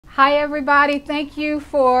Hi everybody, thank you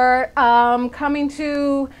for coming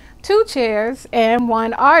to Two Chairs and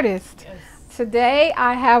One Artist. Yes. Today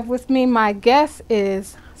I have with me my guest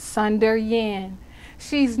is TheSonderYen.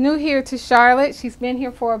 She's new here to Charlotte. She's been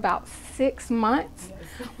here for about 6 months,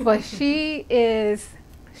 Yes. but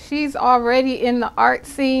she's already in the art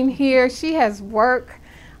scene here. She has work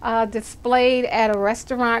displayed at a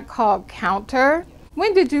restaurant called Counter.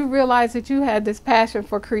 When did you realize that you had this passion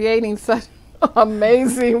for creating such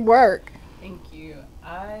amazing work? Thank you.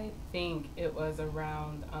 I think it was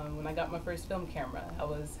around when I got my first film camera. I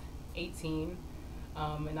was 18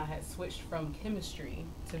 and I had switched from chemistry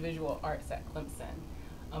to visual arts at Clemson.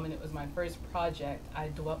 And it was my first project. I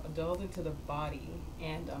delved into the body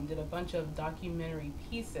and did a bunch of documentary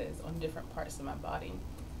pieces on different parts of my body.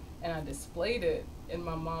 And I displayed it in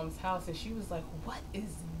my mom's house, and she was like, "What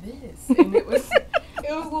is this?" And it was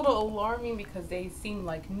a little alarming because they seemed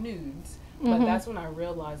like nudes. But that's when I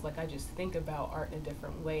realized, like, I just think about art in a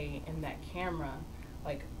different way, and that camera,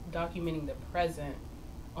 like, documenting the present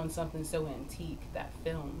on something so antique, that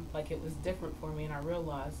film, like, it was different for me, and I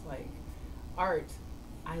realized, like, art,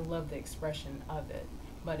 I love the expression of it,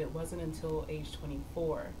 but it wasn't until age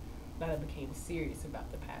 24 that I became serious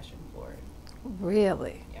about the passion for it.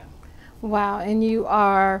 Really? Yeah. Wow, and you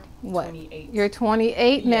are what? 28. You're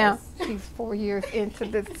 28 now. Yes. She's 4 years into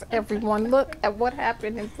this. Everyone, look at what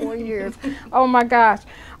happened in 4 years. Oh my gosh.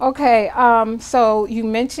 Okay, so you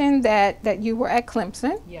mentioned that you were at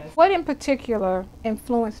Clemson. Yes. What in particular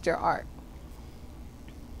influenced your art?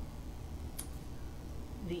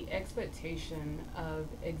 The expectation of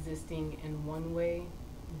existing in one way,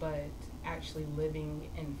 but actually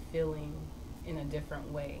living and feeling in a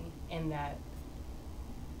different way, and that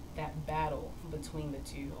battle between the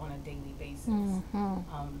two on a daily basis.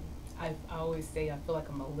 I always say I feel like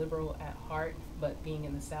I'm a liberal at heart, but being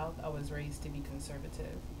in the South, I was raised to be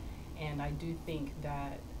conservative. And I do think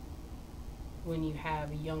that when you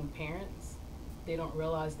have young parents, they don't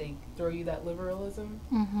realize they throw you that liberalism.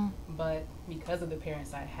 But because of the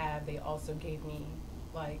parents I had, they also gave me,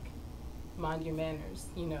 like, mind your manners,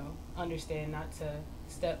 understand not to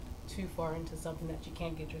step too far into something that you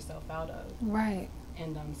can't get yourself out of. Right.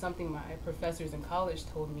 And something my professors in college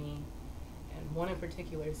told me, and one in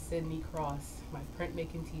particular, Sydney Cross, my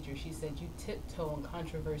printmaking teacher, she said, "You tiptoe on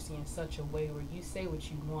controversy in such a way where you say what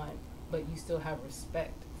you want, but you still have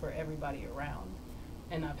respect for everybody around."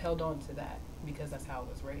 And I've held on to that because that's how I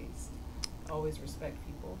was raised. Always respect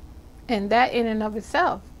people. And that in and of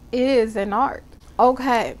itself is an art.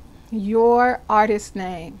 Okay, your artist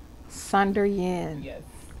name, TheSonderYen. Yes.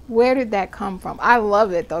 Where did that come from? I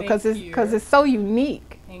love it though, because it's so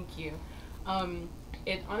unique. Thank you.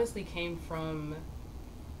 It honestly came from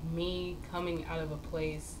me coming out of a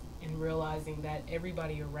place and realizing that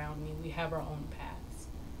everybody around me, we have our own paths,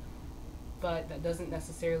 but that doesn't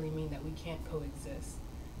necessarily mean that we can't coexist.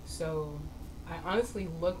 So I honestly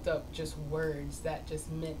looked up just words that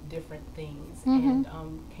just meant different things, and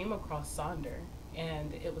came across Sonder,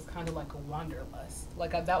 and it was kind of like a wanderlust.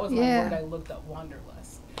 Like that was my word. I looked up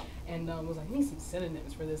wanderlust. And was like, I need some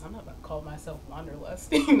synonyms for this. I'm not about to call myself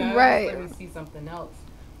wanderlust, Right. Let me see something else.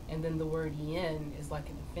 And then the word yen is like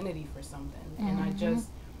an affinity for something. And I just,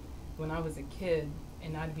 when I was a kid,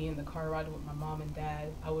 and I'd be in the car riding with my mom and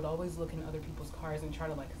dad, I would always look in other people's cars and try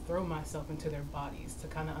to, like, throw myself into their bodies to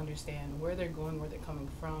kind of understand where they're going, where they're coming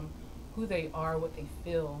from, who they are, what they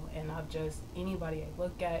feel. And I've just, anybody I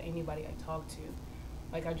look at, anybody I talk to,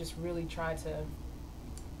 like, I just really try to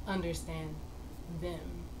understand them,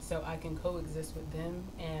 so I can coexist with them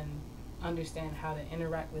and understand how to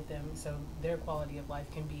interact with them so their quality of life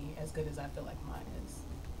can be as good as I feel like mine is.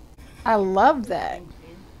 I love that. Thank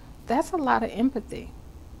you. That's a lot of empathy.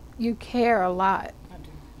 You care a lot. I do.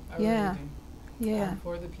 I Yeah. really do. Yeah.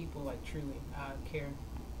 For the people, like, truly, I care.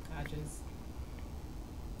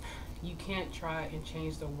 You can't try and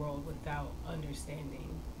change the world without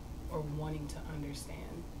understanding or wanting to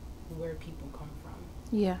understand where people come from.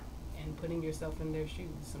 Yeah. And putting yourself in their shoes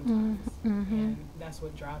sometimes. And that's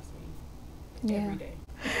what drives me every day.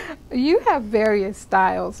 You have various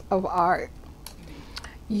styles of art.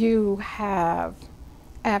 You have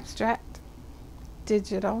abstract,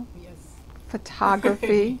 digital, Yes.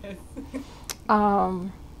 photography. Yes.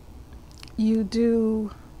 You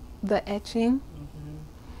do the etching.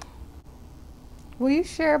 Will you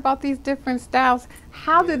share about these different styles?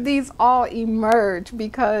 How did these all emerge?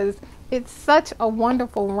 Because it's such a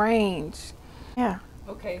wonderful range. Yeah.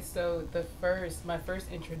 Okay, so my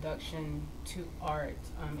first introduction to art,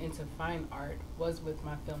 into fine art, was with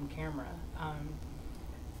my film camera.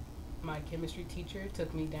 my chemistry teacher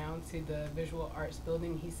took me down to the visual arts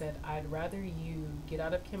building. He said, I'd rather you get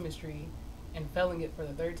out of chemistry and failing it for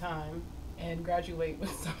the third time and graduate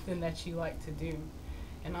with something that you like to do.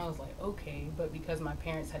 And I was like, okay, but because my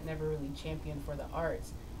parents had never really championed for the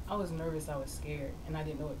arts, I was nervous, I was scared, and I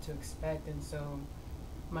didn't know what to expect. And so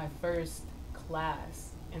my first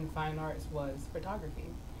class in fine arts was photography.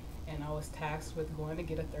 And I was tasked with going to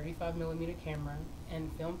get a 35mm camera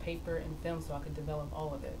and film paper and film so I could develop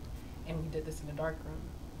all of it. And we did this in a dark room.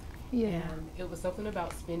 Yeah. And it was something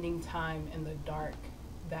about spending time in the dark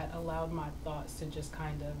that allowed my thoughts to just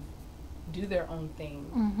kind of do their own thing.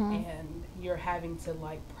 And you're having to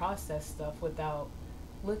like process stuff without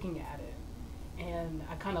looking at it. And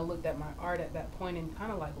I kind of looked at my art at that point and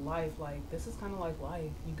kind of like life, like this is kind of like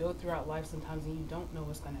life. You go throughout life sometimes and you don't know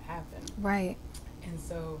what's going to happen. Right. And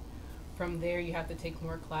so from there you have to take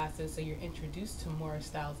more classes, so you're introduced to more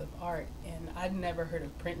styles of art. And I'd never heard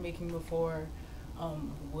of printmaking before,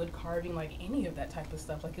 wood carving, like any of that type of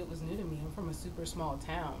stuff. Like it was new to me. I'm from a super small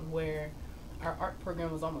town where our art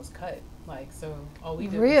program was almost cut. Like, so all we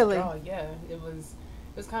did was draw. Yeah, it was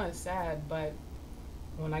kind of sad. But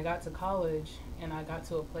when I got to college and I got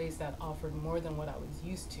to a place that offered more than what I was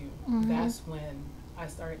used to, that's when I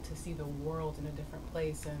started to see the world in a different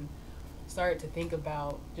place and started to think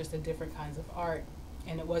about just the different kinds of art.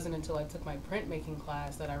 And it wasn't until I took my printmaking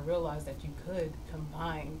class that I realized that you could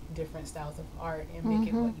combine different styles of art and make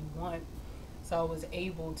it what you want. So I was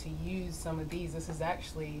able to use some of these. This is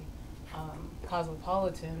actually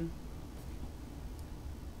Cosmopolitan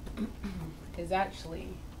is actually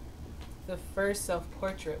the first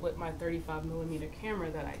self-portrait with my 35mm camera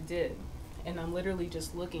that I did. And I'm literally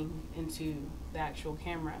just looking into the actual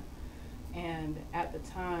camera. And at the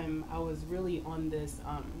time, I was really on this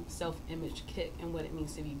self-image kick and what it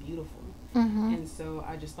means to be beautiful. And so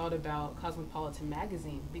I just thought about Cosmopolitan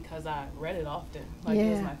magazine because I read it often. Like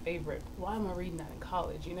it was my favorite. Why am I reading that in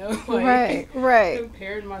college, you know? Like, right.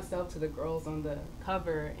 Compared myself to the girls on the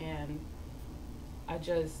cover, and I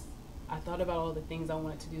thought about all the things I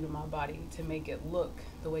wanted to do to my body to make it look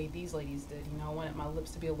the way these ladies did. You know, I wanted my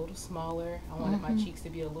lips to be a little smaller. I wanted my cheeks to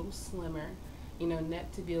be a little slimmer. You know,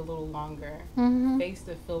 neck to be a little longer, face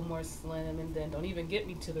to feel more slim, and then don't even get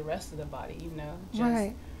me to the rest of the body, you know.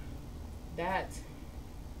 Just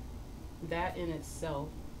that in itself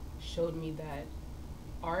showed me that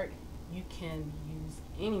art, you can use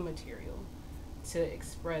any material to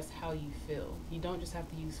express how you feel. You don't just have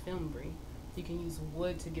to use film brie. You can use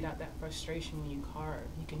wood to get out that frustration when you carve.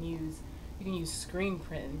 You can use screen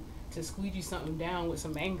print to squeegee something down with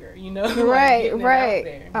some anger, you know? Right.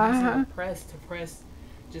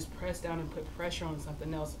 Just press down and put pressure on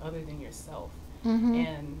something else other than yourself.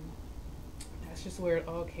 And that's just where it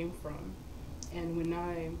all came from. And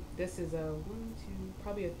this is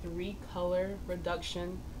probably a 3-color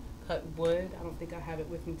reduction cut wood. I don't think I have it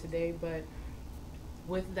with me today, but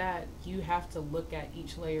with that, you have to look at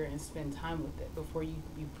each layer and spend time with it before you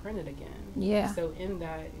print it again. Yeah. So in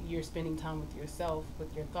that, you're spending time with yourself,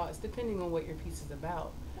 with your thoughts, depending on what your piece is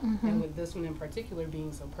about. And with this one in particular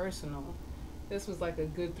being so personal, this was like a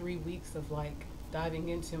good 3 weeks of like diving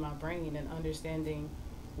into my brain and understanding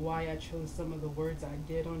why I chose some of the words I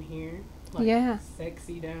did on here. Like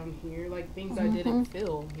sexy down here, like things I didn't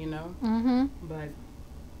feel, you know? But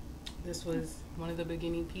this was one of the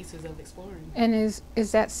beginning pieces of exploring. And is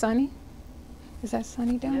that sunny? Is that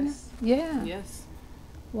sunny down there? Yeah. Yes.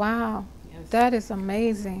 Wow. Yes. That is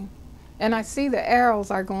amazing. And I see the arrows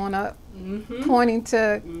are going up, pointing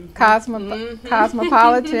to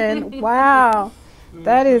Cosmopolitan. Wow.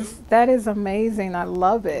 That is amazing. I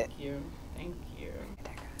love it. Thank you.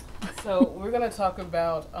 So we're going to talk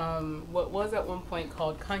about what was at one point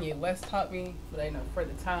called Kanye West taught me, but I know for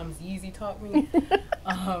the times Yeezy taught me.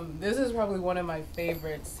 This is probably one of my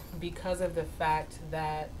favorites because of the fact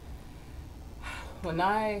that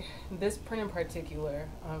this print in particular,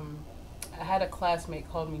 I had a classmate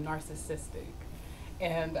called me narcissistic,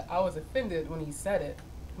 and I was offended when he said it,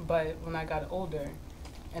 but when I got older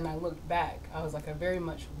and I looked back, I was like, I very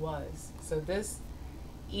much was. So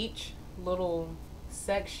each little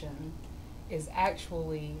section is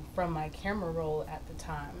actually from my camera roll at the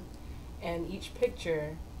time, and each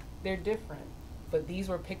picture, they're different, but these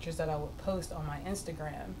were pictures that I would post on my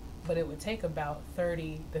Instagram, but it would take about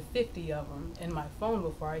 30 to 50 of them in my phone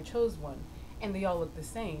before I chose one, and they all look the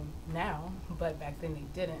same now, but back then they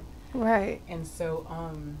didn't. Right. And so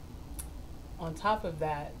on top of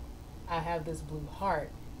that, I have this blue heart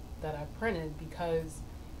that I printed because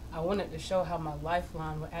I wanted to show how my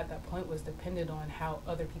lifeline at that point was dependent on how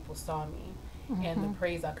other people saw me and the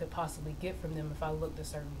praise I could possibly get from them if I looked a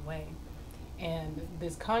certain way. And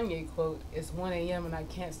this Kanye quote is 1 a.m. and I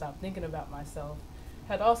can't stop thinking about myself.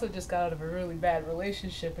 Had also just got out of a really bad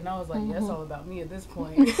relationship, and I was like, yeah, it's all about me at this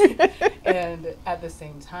point. And at the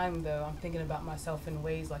same time, though, I'm thinking about myself in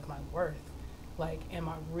ways like my worth. Like, am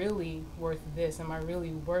I really worth this? Am I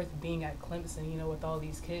really worth being at Clemson, you know, with all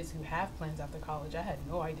these kids who have plans after college? I had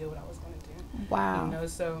no idea what I was going to do. Wow. You know,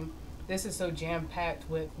 so this is so jam-packed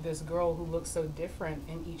with this girl who looks so different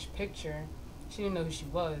in each picture. She didn't know who she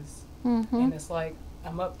was. And it's like,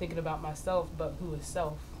 I'm up thinking about myself, but who is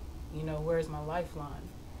self? You know, where's my lifeline?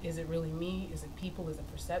 Is it really me? Is it people? Is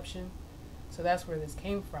it perception? So that's where this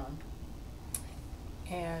came from.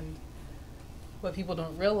 And what people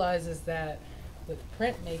don't realize is that with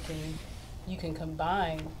printmaking, you can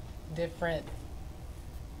combine different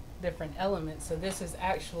elements. So this is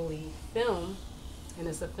actually film, and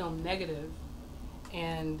it's a film negative.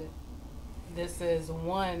 And this is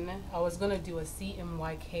one, I was going to do a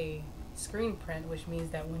CMYK screen print, which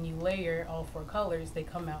means that when you layer all 4 colors, they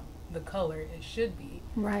come out the color it should be.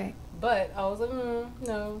 Right. But I was like,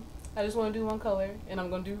 no, I just want to do one color, and I'm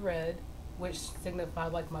going to do red, which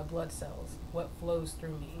signified like my blood cells, what flows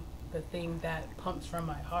through me, the thing that pumps from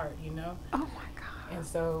my heart, you know? Oh my God. And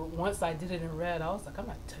so once I did it in red, I was like, I'm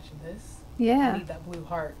not touching this. Yeah. I need that blue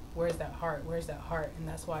heart. Where's that heart? Where's that heart? And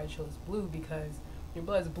that's why I chose blue, because your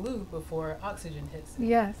blood's blue before oxygen hits it.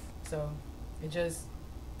 Yes. So it just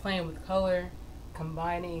playing with color,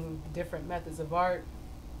 combining different methods of art.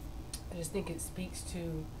 I just think it speaks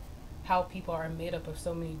to how people are made up of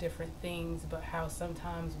so many different things, but how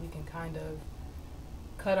sometimes we can kind of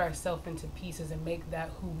cut ourselves into pieces and make that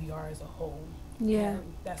who we are as a whole. Yeah.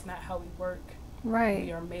 And that's not how we work. Right.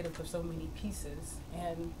 We are made up of so many pieces,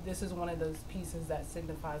 and this is one of those pieces that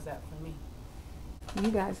signifies that for me.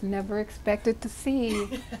 You guys never expected to see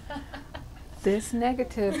this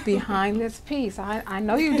negative behind this piece. I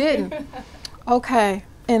know you didn't. Okay.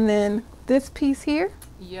 And then this piece here?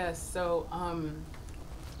 Yes, so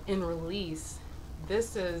in release,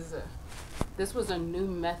 this was a new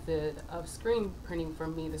method of screen printing for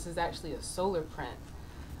me. This is actually a solar print.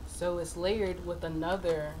 So it's layered with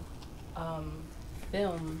another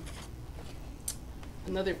film,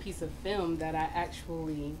 another piece of film that I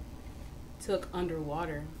actually took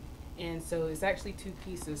underwater. And so it's actually 2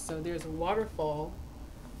 pieces. So there's a waterfall.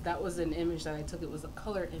 That was an image that I took. It was a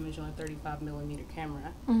color image on a 35mm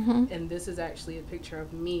camera. And this is actually a picture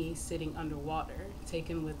of me sitting underwater,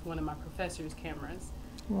 taken with one of my professor's cameras.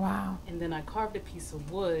 Wow. And then I carved a piece of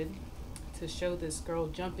wood to show this girl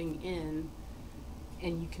jumping in.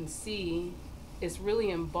 And you can see it's really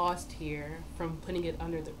embossed here from putting it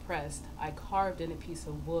under the press. I carved in a piece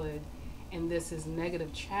of wood, and this is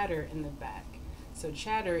negative chatter in the back. So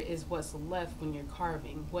chatter is what's left when you're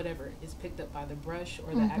carving, whatever is picked up by the brush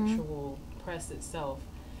or the actual press itself.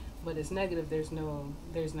 But it's negative, there's no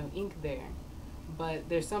ink there. But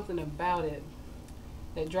there's something about it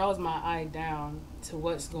that draws my eye down to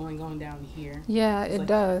what's going on down here. Yeah, it's it like,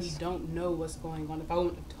 does. You don't know what's going on. If I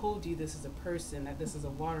wouldn't have told you this is a person, that this is a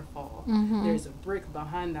waterfall, Mm-hmm. there's a brick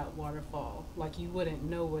behind that waterfall, like you wouldn't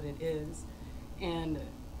know what it is. And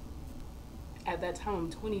at that time,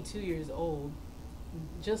 I'm 22 years old,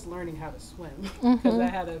 just learning how to swim, because I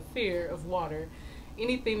had a fear of water.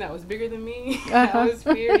 Anything that was bigger than me, I was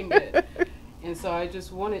fearing it. And so I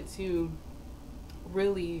just wanted to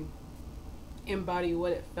really embody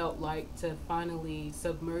what it felt like to finally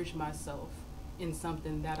submerge myself in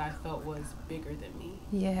something that I felt was bigger than me.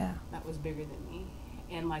 Yeah. That was bigger than me.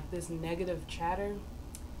 And like this negative chatter,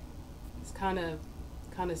 it's kind of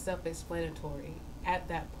self-explanatory. At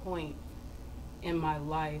that point in my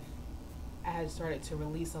life, I had started to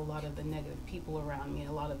release a lot of the negative people around me,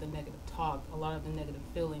 a lot of the negative talk, a lot of the negative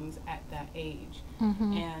feelings at that age.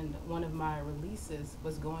 And one of my releases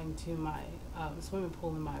was going to my swimming pool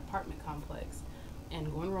in my apartment complex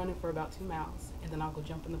and going running for about 2 miles. And then I'll go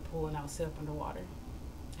jump in the pool and I'll sit up underwater.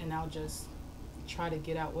 And I'll just try to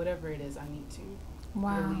get out whatever it is I need to.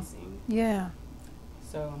 Wow. Releasing. Yeah.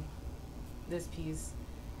 So this piece,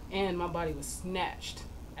 and my body was snatched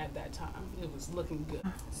at that time. It was looking good.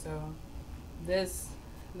 So this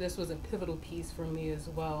was a pivotal piece for me as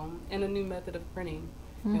well, and a new method of printing.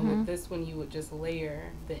 And with this one, you would just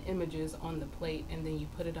layer the images on the plate, and then you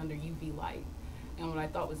put it under UV light. And what I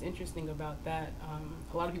thought was interesting about that,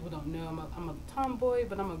 a lot of people don't know, I'm a tomboy,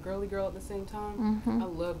 but I'm a girly girl at the same time. I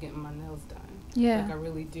love getting my nails done. Yeah. Like I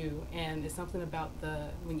really do. And it's something about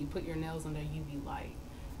when you put your nails under UV light,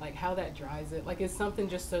 like how that dries it. Like it's something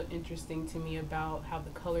just so interesting to me about how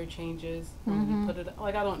the color changes when you put it,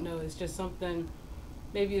 like I don't know, it's just something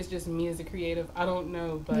maybe it's just me as a creative, I don't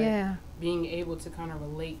know, but Yeah. being able to kind of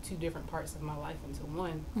relate two different parts of my life into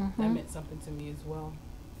one, that meant something to me as well.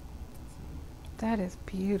 That is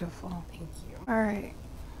beautiful. Thank you. All right.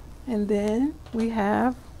 And then we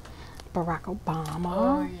have Barack Obama.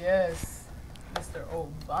 Oh, yes. Mr.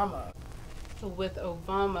 Obama. So with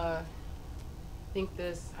Obama, I think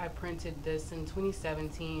I printed this in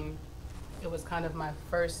 2017. It was kind of my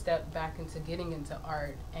first step back into getting into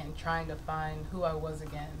art and trying to find who I was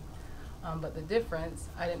again. But the difference,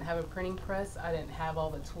 I didn't have a printing press. I didn't have all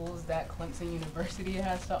the tools that Clemson University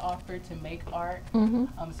has to offer to make art. So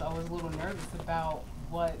I was a little nervous about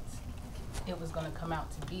what it was going to come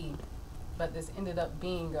out to be. But this ended up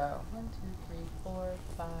being a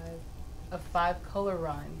 5-color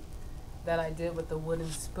run that I did with a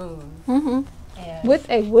wooden spoon. And With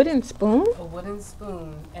a wooden spoon? a wooden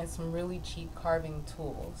spoon and some really cheap carving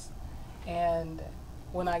tools. And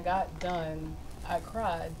when I got done, I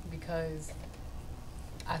cried because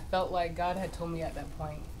I felt like God had told me at that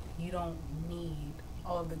point, you don't need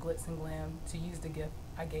all of the glitz and glam to use the gift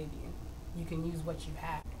I gave you. You can use what you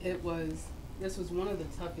have. This was one of the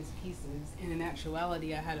toughest pieces, and in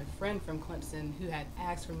actuality, I had a friend from Clemson who had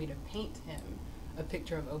asked for me to paint him a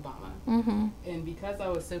picture of Obama. And because I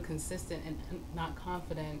was so consistent and not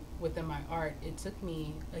confident within my art, it took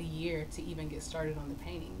me a year to even get started on the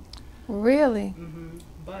painting. Really?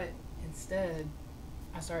 But instead,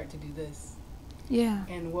 I started to do this. Yeah.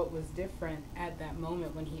 And what was different at that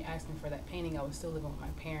moment when he asked me for that painting, I was still living with my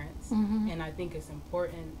parents. And I think it's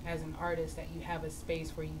important as an artist that you have a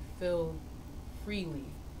space where you feel freely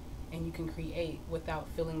and you can create without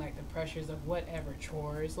feeling like the pressures of whatever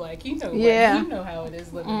chores, like you know how it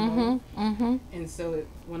is living alone. And so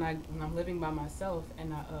when I'm living by myself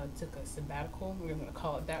and I took a sabbatical, we're gonna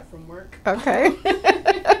call it that, from work. Okay.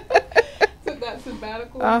 Took that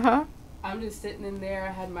sabbatical. I'm just sitting in there.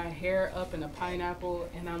 I had my hair up in a pineapple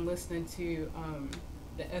and I'm listening to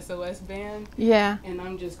the SOS band. Yeah. And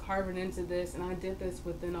I'm just carving into this, and I did this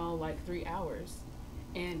within all like 3 hours.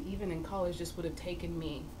 And even in college, this would have taken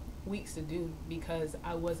me weeks to do because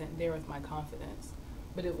I wasn't there with my confidence.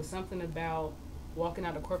 But it was something about walking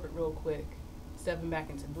out of corporate real quick, stepping back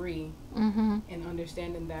into Bree, and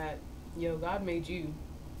understanding that, God made you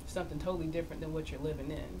something totally different than what you're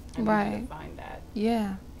living in. And you had to find that.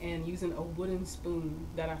 Yeah. And using a wooden spoon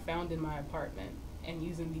that I found in my apartment, and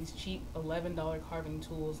using these cheap $11 carving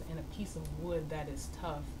tools and a piece of wood that is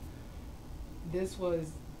tough, this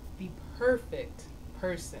was the perfect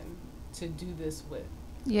person to do this with.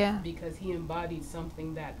 Yeah. Because he embodied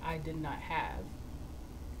something that I did not have.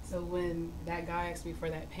 So when that guy asked me for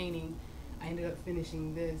that painting, I ended up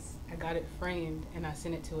finishing this. I got it framed and I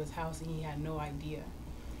sent it to his house, and he had no idea.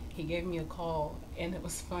 He gave me a call, and it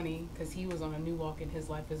was funny because he was on a new walk in his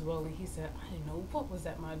life as well, and he said, I didn't know what was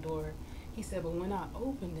at my door. He said, but when I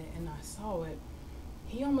opened it and I saw it,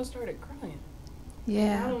 he almost started crying.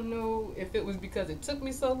 Yeah. And I don't know if it was because it took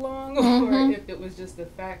me so long or if it was just the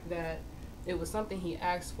fact that it was something he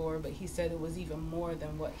asked for, but he said it was even more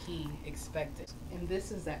than what he expected. And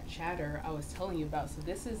this is that chatter I was telling you about. So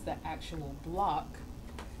this is the actual block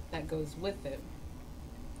that goes with it.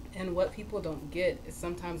 And what people don't get is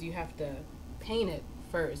sometimes you have to paint it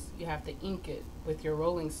first. You have to ink it with your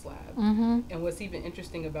rolling slab. And what's even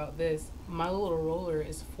interesting about this, my little roller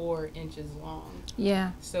is 4 inches long.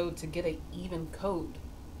 Yeah. So to get an even coat,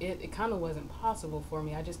 it kind of wasn't possible for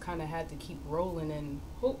me. I just kind of had to keep rolling and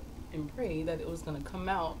hope and pray that it was going to come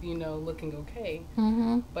out, looking okay.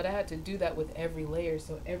 But I had to do that with every layer.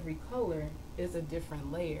 So every color is a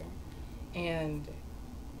different layer. And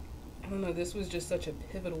I don't know, this was just such a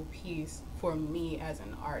pivotal piece for me as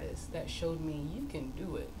an artist that showed me you can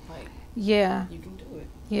do it. Like, yeah, you can do it.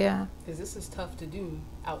 Yeah. Because this is tough to do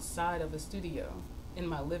outside of a studio, in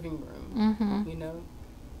my living room,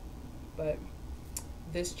 But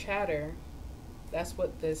this chatter, that's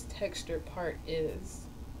what this textured part is.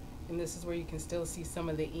 And this is where you can still see some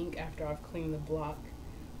of the ink after I've cleaned the block.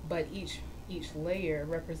 But each layer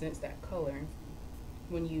represents that color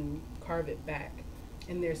when you carve it back.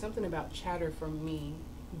 And there's something about chatter for me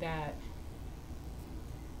that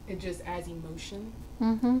it just adds emotion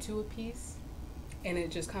to a piece, and it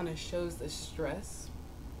just kind of shows the stress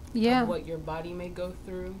of what your body may go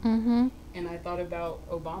through. And I thought about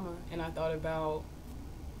Obama, and I thought about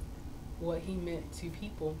what he meant to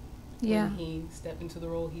people when he stepped into the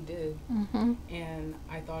role he did. And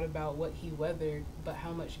I thought about what he weathered, but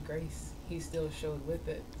how much grace he still showed with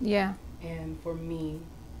it. Yeah. And for me,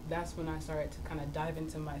 that's when I started to kind of dive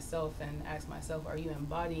into myself and ask myself, are you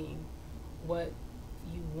embodying what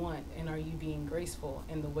you want, and are you being graceful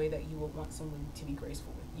in the way that you would want someone to be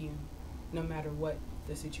graceful with you? no matter what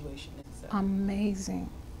the situation is. So Amazing.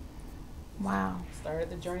 Wow. started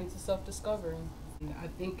the journey to self-discovery. And I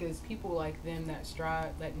think it's people like them that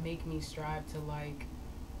strive, that make me strive to like,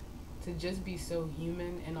 to just be so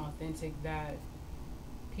human and authentic that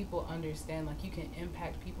people understand, like, you can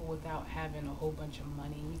impact people without having a whole bunch of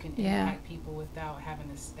money. You can impact people without having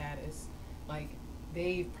a status. Like,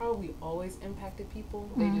 they've probably always impacted people.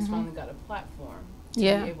 They just finally got a platform to be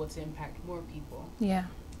able to impact more people. Yeah.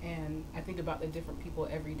 And I think about the different people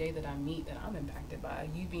every day that I meet that I'm impacted by,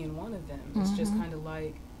 you being one of them. It's just kind of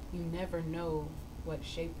like, you never know what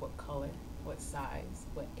shape, what color, what size,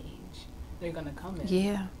 what age they're going to come in.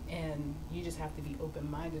 Yeah. And you just have to be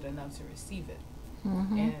open-minded enough to receive it.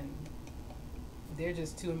 And they're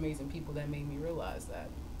just two amazing people that made me realize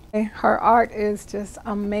that. Her art is just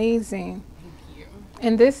amazing. Thank you.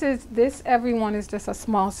 And this everyone is just a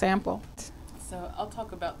small sample. So I'll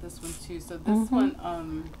talk about this one too. So this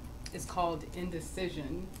one is called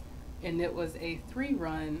Indecision, and it was a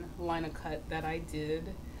 3-run line of cut that I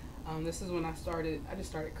did. This is when I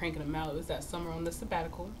just started cranking them out. It was that summer on the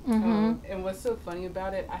sabbatical. And what's so funny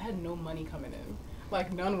about it, I had no money coming in.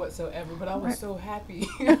 Like, none whatsoever, but I was so happy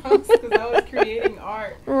because I was creating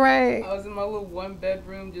art. Right. I was in my little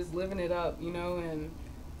 1-bedroom just living it up, you know, and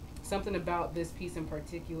something about this piece in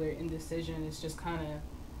particular, Indecision, is just kind of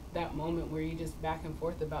that moment where you're just back and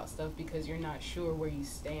forth about stuff because you're not sure where you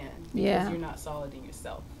stand. Because you're not solid in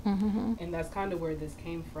yourself. And that's kind of where this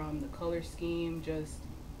came from. The color scheme, just,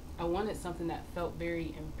 I wanted something that felt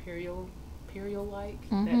very imperial-like,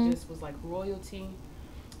 that just was like royalty,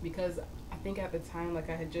 because I think at the time, like,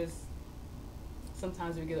 I had just,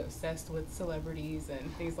 sometimes we get obsessed with celebrities and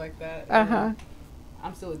things like that.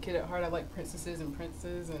 I'm still a kid at heart. I like princesses and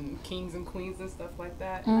princes and kings and queens and stuff like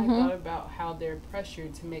that. And I thought about how they're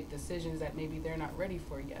pressured to make decisions that maybe they're not ready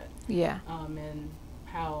for yet. Yeah. And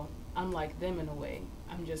how I'm like them in a way.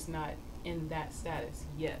 I'm just not in that status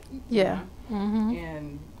yet. Yeah. You know?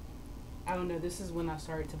 And I don't know, this is when I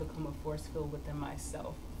started to become a force field within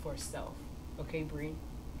myself for self. Okay, Bree,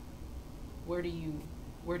 where do you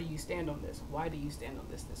stand on this? Why do you stand on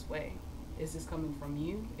this way? Is this coming from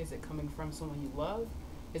you? Is it coming from someone you love?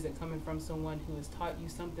 Is it coming from someone who has taught you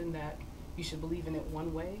something that you should believe in it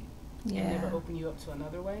one way and never open you up to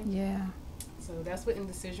another way? Yeah. So that's what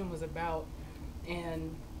Indecision was about.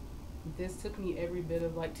 And this took me every bit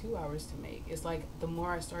of like 2 hours to make. It's like the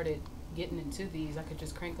more I started getting into these, I could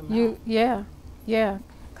just crank them out. Yeah.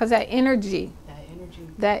 Because that energy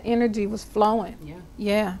was flowing.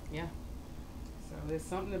 Yeah. So there's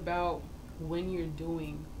something about when you're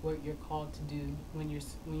doing what you're called to do, when you're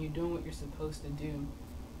doing what you're supposed to do,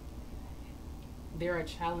 there are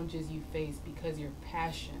challenges you face because your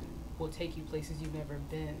passion will take you places you've never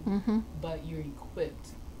been, but you're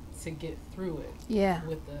equipped to get through it. Yeah.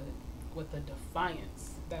 With a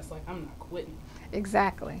defiance that's like, I'm not quitting.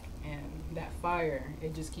 Exactly. And that fire,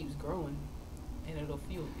 it just keeps growing, and it'll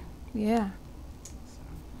fuel you. Yeah. So.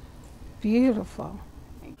 Beautiful.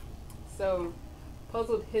 So,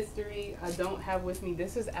 puzzled history I don't have with me.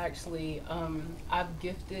 This is actually, I've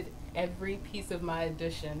gifted every piece of my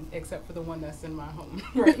edition except for the one that's in my home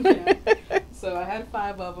right now. So I had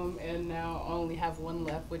 5 of them, and now I only have 1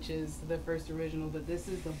 left, which is the first original, but this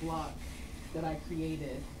is the block that I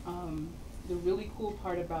created. The really cool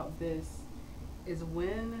part about this is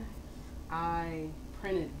when I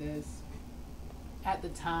printed this, at the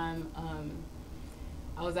time,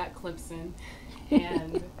 I was at Clemson,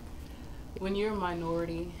 and when you're a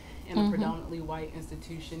minority in a predominantly white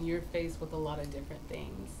institution, you're faced with a lot of different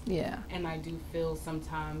things. Yeah. And I do feel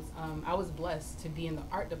sometimes, I was blessed to be in the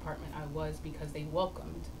art department I was because they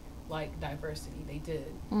welcomed like diversity. They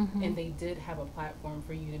did. And they did have a platform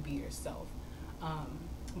for you to be yourself.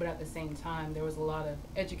 But at the same time, there was a lot of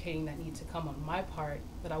educating that needed to come on my part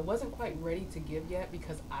that I wasn't quite ready to give yet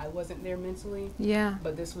because I wasn't there mentally. Yeah.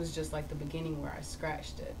 But this was just like the beginning where I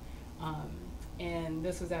scratched it. And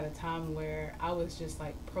this was at a time where I was just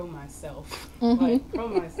like pro myself,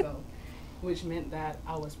 which meant that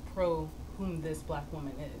I was pro whom this black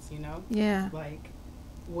woman is, you know? Yeah. Like,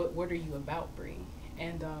 what are you about, Bree?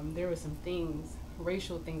 And there were some things,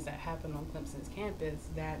 racial things that happened on Clemson's campus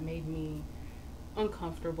that made me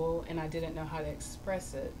uncomfortable, and I didn't know how to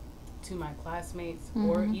express it to my classmates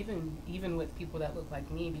or even with people that look like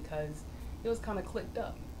me, because it was kind of clicked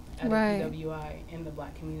up at PWI in the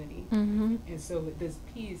black community. And so with this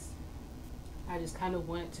piece, I just kind of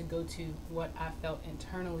wanted to go to what I felt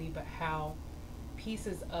internally, but how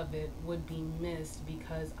pieces of it would be missed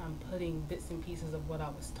because I'm putting bits and pieces of what I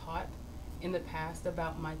was taught in the past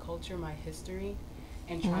about my culture, my history,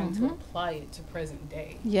 and trying to apply it to present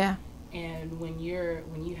day. Yeah. And when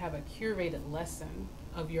you have a curated lesson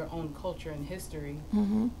of your own culture and history,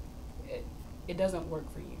 it doesn't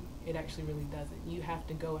work for you. It actually really doesn't. You have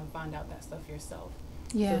to go and find out that stuff yourself.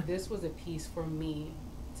 Yeah. So this was a piece for me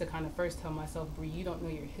to kind of first tell myself, Bree, you don't know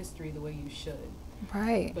your history the way you should.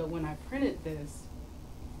 Right. But when I printed this,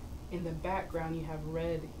 in the background you have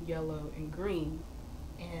red, yellow, and green,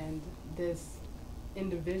 and this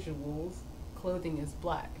individual's clothing is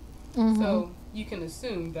black. So you can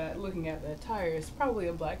assume that looking at the attire, it's probably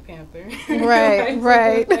a Black Panther. Right,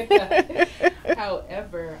 right. Like that.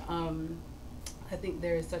 However, I think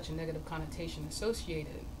there is such a negative connotation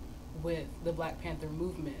associated with the Black Panther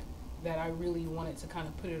movement that I really wanted to kind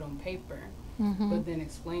of put it on paper, but then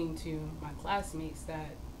explain to my classmates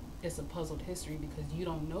that it's a puzzled history because you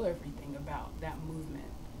don't know everything about that movement,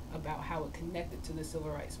 about how it connected to the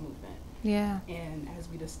civil rights movement. Yeah. And as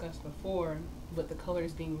we discussed before, with the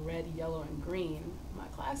colors being red, yellow, and green, my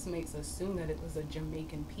classmates assumed that it was a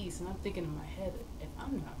Jamaican piece. And I'm thinking in my head, if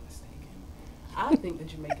I'm not mistaken, I think the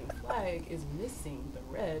Jamaican flag is missing the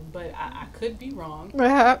red, but I could be wrong.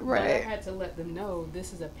 Right. But I had to let them know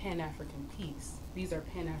this is a Pan-African piece. These are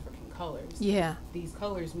Pan-African colors. Yeah. These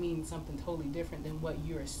colors mean something totally different than what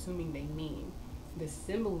you're assuming they mean. The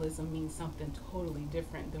symbolism means something totally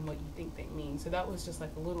different than what you think they mean. So that was just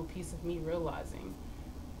like a little piece of me realizing,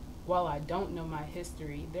 while I don't know my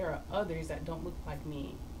history, there are others that don't look like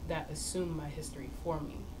me that assume my history for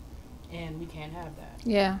me. And we can't have that.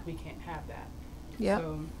 Yeah. We can't have that. Yeah.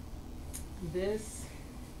 So this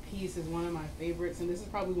piece is one of my favorites, and this is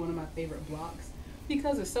probably one of my favorite blocks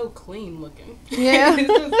because it's so clean looking. Yeah. It's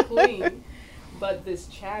just clean. But this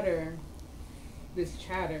chatter,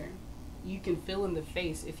 you can fill in the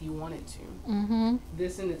face if you wanted to.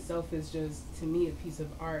 This in itself is just, to me, a piece of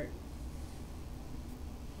art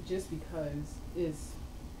just because it's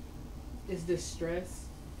distress.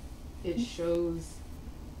 It shows,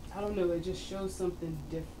 I don't know, it just shows something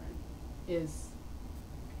different.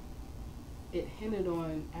 It hinted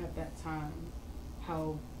on at that time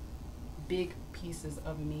how big pieces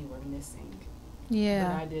of me were missing. Yeah.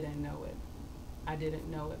 But I didn't know it.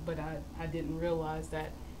 But I didn't realize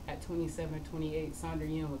that at 27 or 28,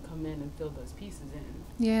 TheSonderYen would come in and fill those pieces in.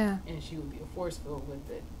 Yeah. And she would be a force field with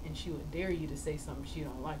it. And she would dare you to say something she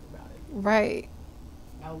don't like about it. Right.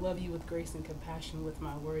 I'll love you with grace and compassion with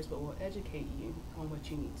my words, but will educate you on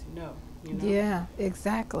what you need to know. You know? Yeah,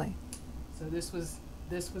 exactly. So this was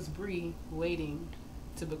Bree waiting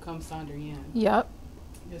to become TheSonderYen. Yep.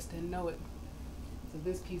 Just didn't know it. So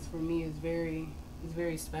this piece for me is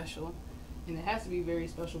very special. And it has to be very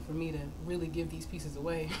special for me to really give these pieces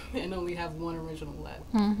away and only have one original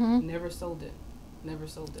left. Never sold it. You never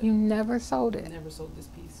sold it. Never sold this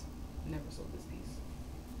piece.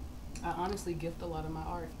 I honestly gift a lot of my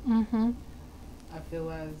art. I feel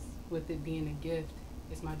as with it being a gift,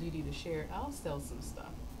 it's my duty to share it. I'll sell some stuff.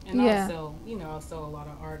 And Yeah. I'll sell a lot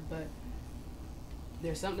of art, but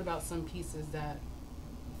there's something about some pieces that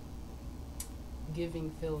giving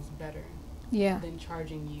feels better than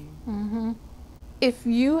charging you. If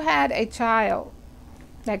you had a child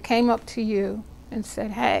that came up to you and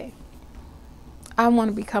said, hey, I want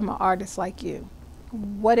to become an artist like you,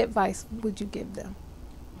 what advice would you give them?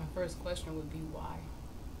 My first question would be why?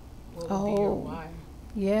 What would be your why?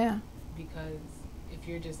 Yeah. Because if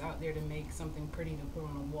you're just out there to make something pretty to put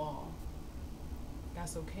on a wall,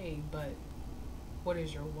 that's okay, but what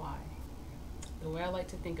is your why? The way I like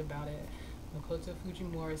to think about it, Makoto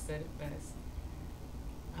Fujimura said it best.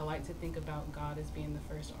 I like to think about God as being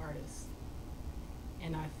the first artist.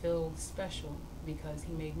 And I feel special because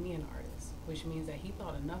he made me an artist, which means that he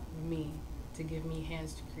thought enough of me to give me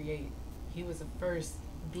hands to create. He was the first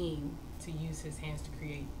being to use his hands to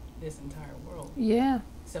create this entire world. Yeah.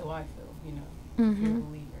 So I feel, if you're a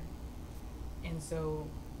believer. And so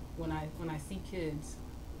when I see kids,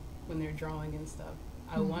 when they're drawing and stuff,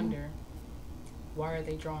 I wonder, why are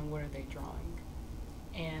they drawing? What are they drawing?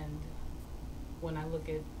 And when I look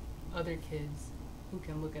at other kids who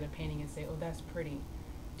can look at a painting and say, oh, that's pretty,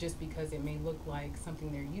 just because it may look like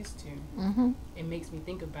something they're used to, it makes me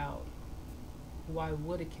think about, why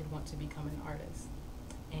would a kid want to become an artist?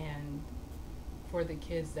 And for the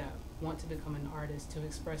kids that want to become an artist, to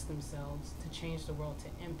express themselves, to change the world,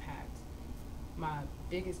 to impact, my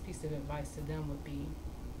biggest piece of advice to them would be,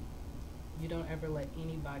 you don't ever let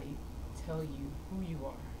anybody tell you who you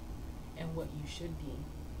are and what you should be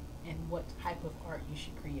and what type of art you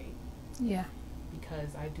should create. Yeah.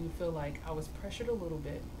 Because I do feel like I was pressured a little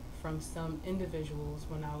bit from some individuals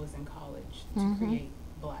when I was in college to create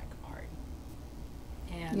black art.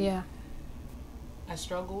 And I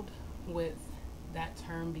struggled with that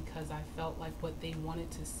term because I felt like what they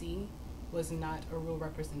wanted to see was not a real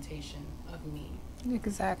representation of me.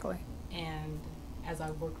 Exactly. And as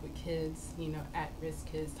I worked with kids, you know, at-risk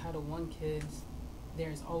kids, Title I kids,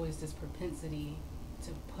 there's always this propensity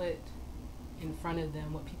to put in front of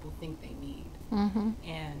them what people think they need.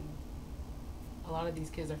 And a lot of these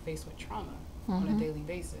kids are faced with trauma on a daily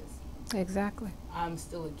basis. Exactly. I'm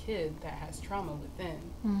still a kid that has trauma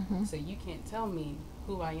within. So you can't tell me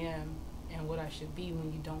who I am and what I should be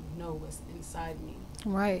when you don't know what's inside me.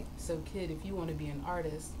 Right. So kid, if you want to be an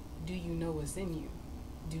artist, do you know what's in you?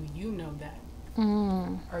 Do you know that?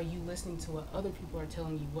 Are you listening to what other people are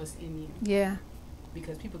telling you what's in you? Yeah.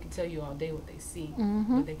 Because people can tell you all day what they see,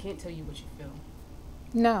 but they can't tell you what you feel.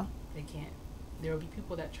 No. They can't. There will be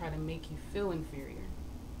people that try to make you feel inferior,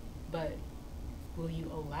 but will you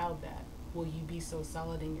allow that? Will you be so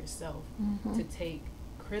solid in yourself to take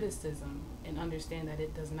criticism and understand that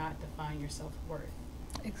it does not define your self-worth?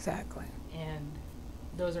 Exactly. And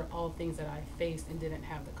those are all things that I faced and didn't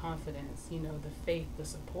have the confidence, you know, the faith, the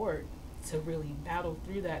support to really battle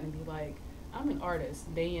through that and be like, I'm an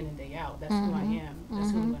artist day in and day out. That's who I am.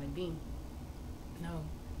 That's who I'm going to be. No,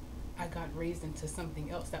 I got raised into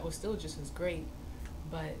something else that was still just as great,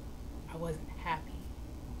 but I wasn't happy.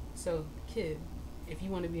 So, kid, if you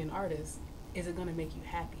want to be an artist, is it going to make you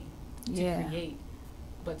happy to create?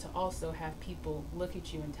 But to also have people look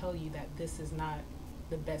at you and tell you that this is not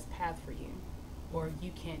the best path for you, or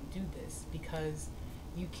you can't do this because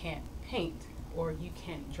you can't paint or you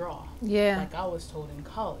can't draw. Like I was told in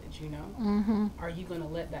college, you know. Are you going to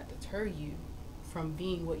let that deter you from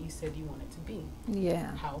being what you said you wanted to be?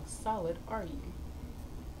 How solid are you?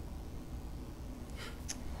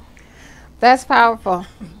 That's powerful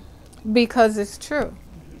because it's true.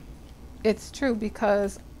 It's true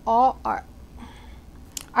because all art,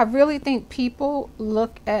 I really think people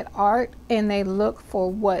look at art and they look for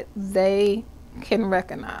what they can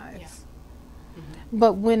recognize.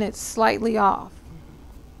 But when it's slightly off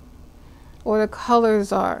or the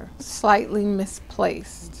colors are slightly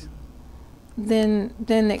misplaced, then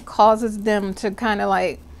it causes them to kind of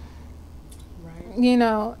like, you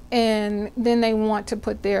know, and then they want to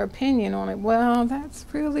put their opinion on it. Well, that's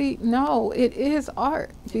really, no, it is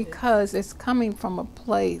art because it's coming from a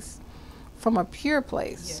place, from a pure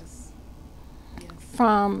place,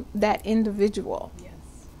 from that individual.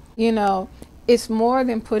 You know, it's more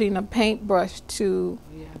than putting a paintbrush to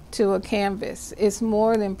a canvas. It's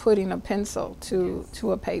more than putting a pencil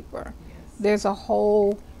to a paper. There's a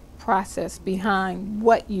whole process behind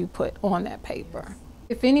what you put on that paper.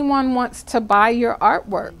 If anyone wants to buy your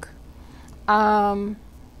artwork,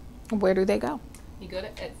 where do they go? You go to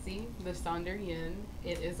Etsy, TheSonderYen.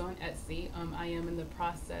 It is on Etsy. I am in the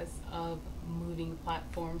process of moving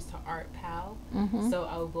platforms to ArtPal, so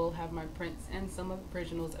I will have my prints and some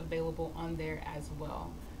originals available on there as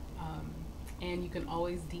well. And you can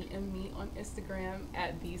always DM me on Instagram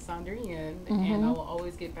at TheSonderYen, and I will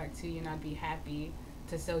always get back to you, and I'd be happy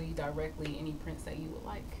to sell you directly any prints that you would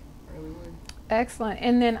like. Really would. Excellent.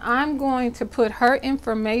 And then I'm going to put her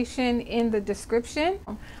information in the description.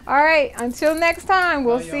 All right, until next time,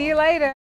 we'll see you later.